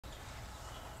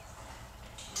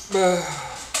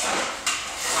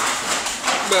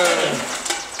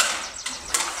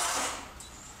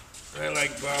I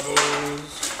like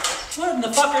bubbles. What in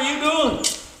the fuck are you doing?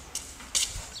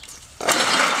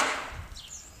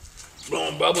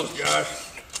 Blowing bubbles, Josh.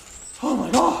 Oh my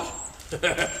god.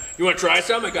 You want to try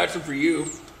some? I got some for you.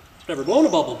 Never blown a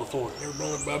bubble before. Never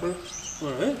blown a bubble?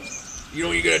 Alright. You know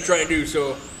what you gotta try and do,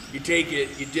 so you take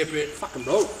it, you dip it. Fucking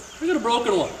broke. I got a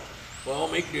broken one. Well,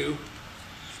 make do.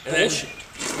 And Bullshit.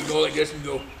 then you go like this and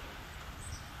go,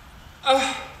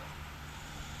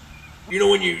 You know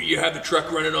when you have the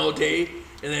truck running all day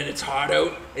and then it's hot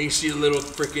out and you see the little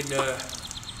freaking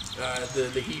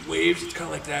the heat waves? It's kind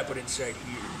of like that, but inside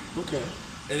here. Okay.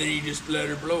 And then you just let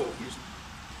her blow. You just,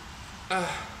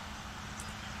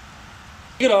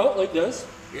 Get out like this.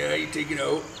 yeah, you take it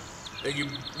out and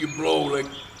you blow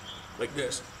like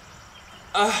this.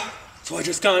 So I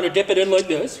just kind of dip it in like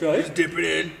this, right? Just dip it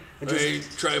in and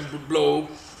just try and blow.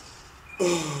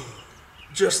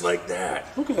 Just like that.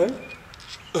 Okay.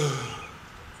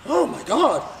 Oh my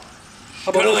god.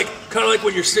 How about Kind of like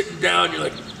when you're sitting down, you're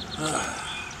like,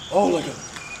 oh, like a.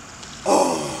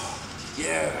 Oh.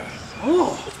 yeah.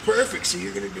 Oh. It's perfect. See,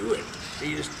 you're gonna do it.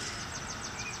 And you just,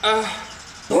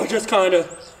 So I just kind of.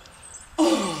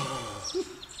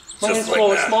 My hand's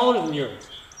smaller than yours.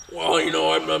 Well, you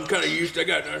know, I'm kind of used to.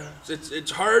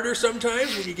 It's harder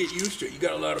sometimes when you get used to it. You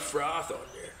got a lot of froth on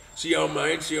there. See how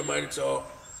mine? It's all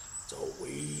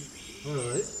wavy. All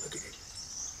right. Look at it.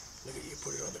 Look at you.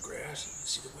 Put it on the grass and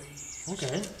see the waves.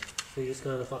 Okay. So you just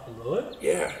kind of fucking blow it.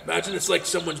 Yeah. Imagine it's like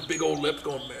someone's big old lip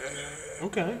going.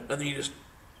 Okay. And then you just.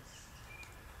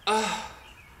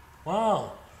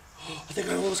 Wow. I think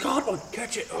I almost caught one.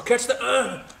 Catch it. Oh, catch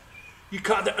the You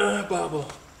caught the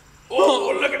bubble.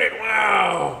 Oh, look at it.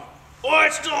 Wow. Oh,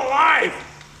 it's still alive.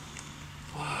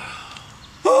 Wow.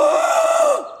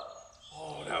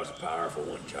 Oh, that was a powerful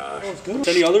one, Josh. That was good.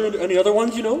 Any other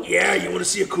ones you know? Yeah, you want to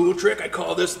see a cool trick? I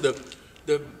call this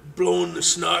the blowing the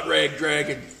snot rag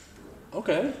dragon.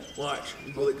 Okay. Watch.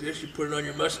 You go like this, you put it on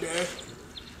your mustache.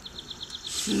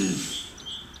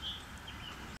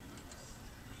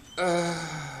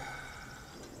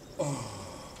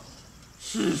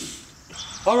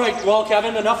 All right, well,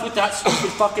 Kevin, enough with that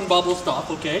stupid fucking bubble stuff,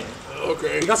 okay?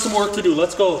 Okay. We got some work to do.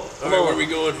 Let's go. All right, where are we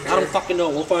going here? I don't fucking know.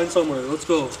 We'll find somewhere. Let's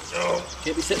go. Oh,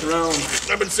 Can't be sitting around.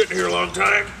 I've been sitting here a long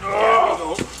time.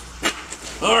 Oh.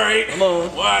 All right. Come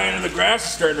on. Why? And the grass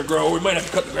is starting to grow. We might have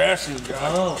to cut the grass soon, Josh.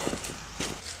 Oh.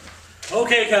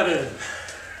 Okay, Kevin.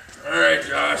 All right,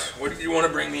 Josh. What did you want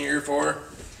to bring me here for?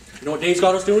 You know what Dave's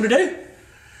got us doing today?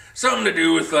 Something to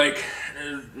do with like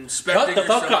inspecting. Shut the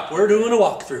fuck up. We're doing a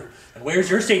walkthrough. And where's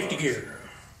your safety gear?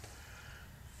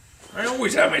 I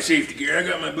always have my safety gear. I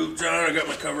got my boots on. I got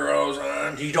my coveralls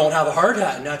on. You don't have a hard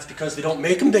hat, and that's because they don't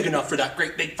make them big enough for that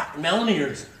great big fucking melon of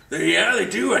yours. Yeah, they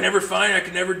do. I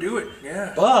can never do it.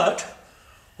 Yeah. But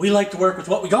we like to work with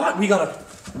what we got. We got a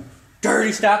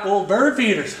dirty stack of old bird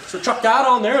feeders. So chuck that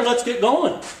on there and let's get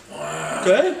going. Wow.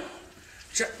 Okay?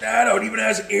 Check that out. It even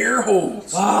has air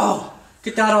holes. Wow.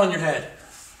 Get that on your head.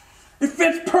 It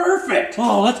fits perfect.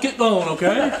 Oh, let's get going,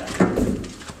 okay?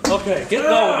 Okay, get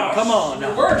going. Come on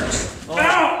now. It works. Oh.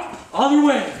 Ow! Other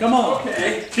way. Come on.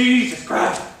 Okay. Jesus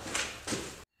Christ.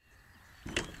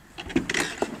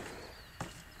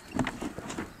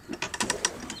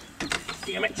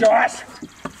 Damn it, Josh.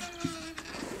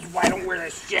 Why don't wear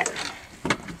this shit?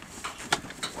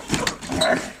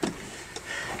 Okay.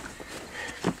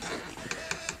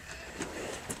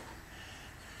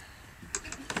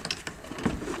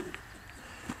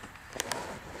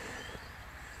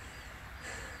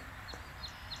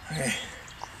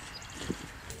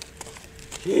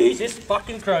 Jesus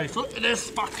fucking Christ. Look at this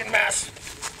fucking mess.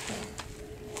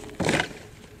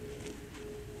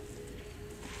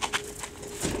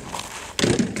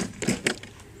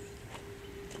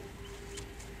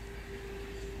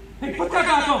 Hey, put that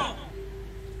back on.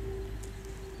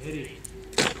 Idiot.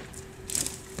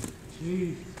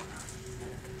 Jeez.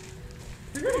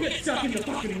 You're gonna get stuck in the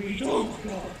fucking weeds. Oh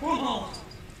my god. Come on.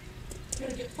 You're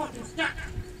gonna get fucking stuck.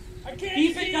 I can't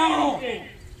Keep see it down. anything.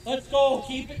 Let's go.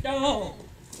 Keep it down.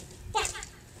 Fuck.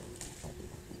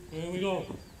 There we go.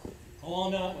 Go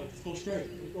on that way. Just go straight.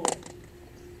 Let's go.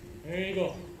 There you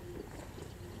go.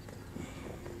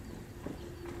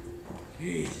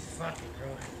 Jeez, fucking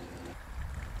Christ.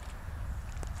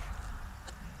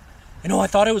 You know, I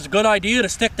thought it was a good idea to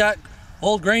stick that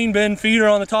old grain bin feeder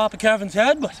on the top of Kevin's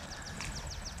head, but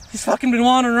he's fucking been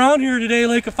wandering around here today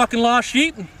like a fucking lost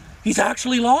sheep, and he's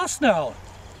actually lost now.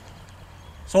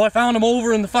 So I found him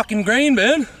over in the fucking grain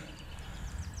bin.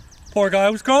 Poor guy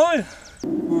was crying.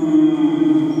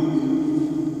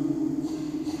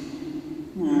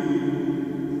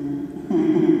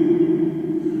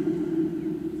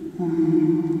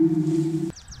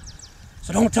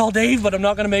 So don't tell Dave, but I'm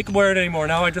not gonna make him wear it anymore.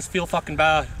 Now I just feel fucking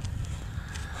bad.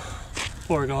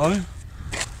 Poor guy.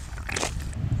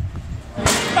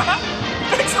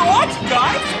 Thanks for watching, guys.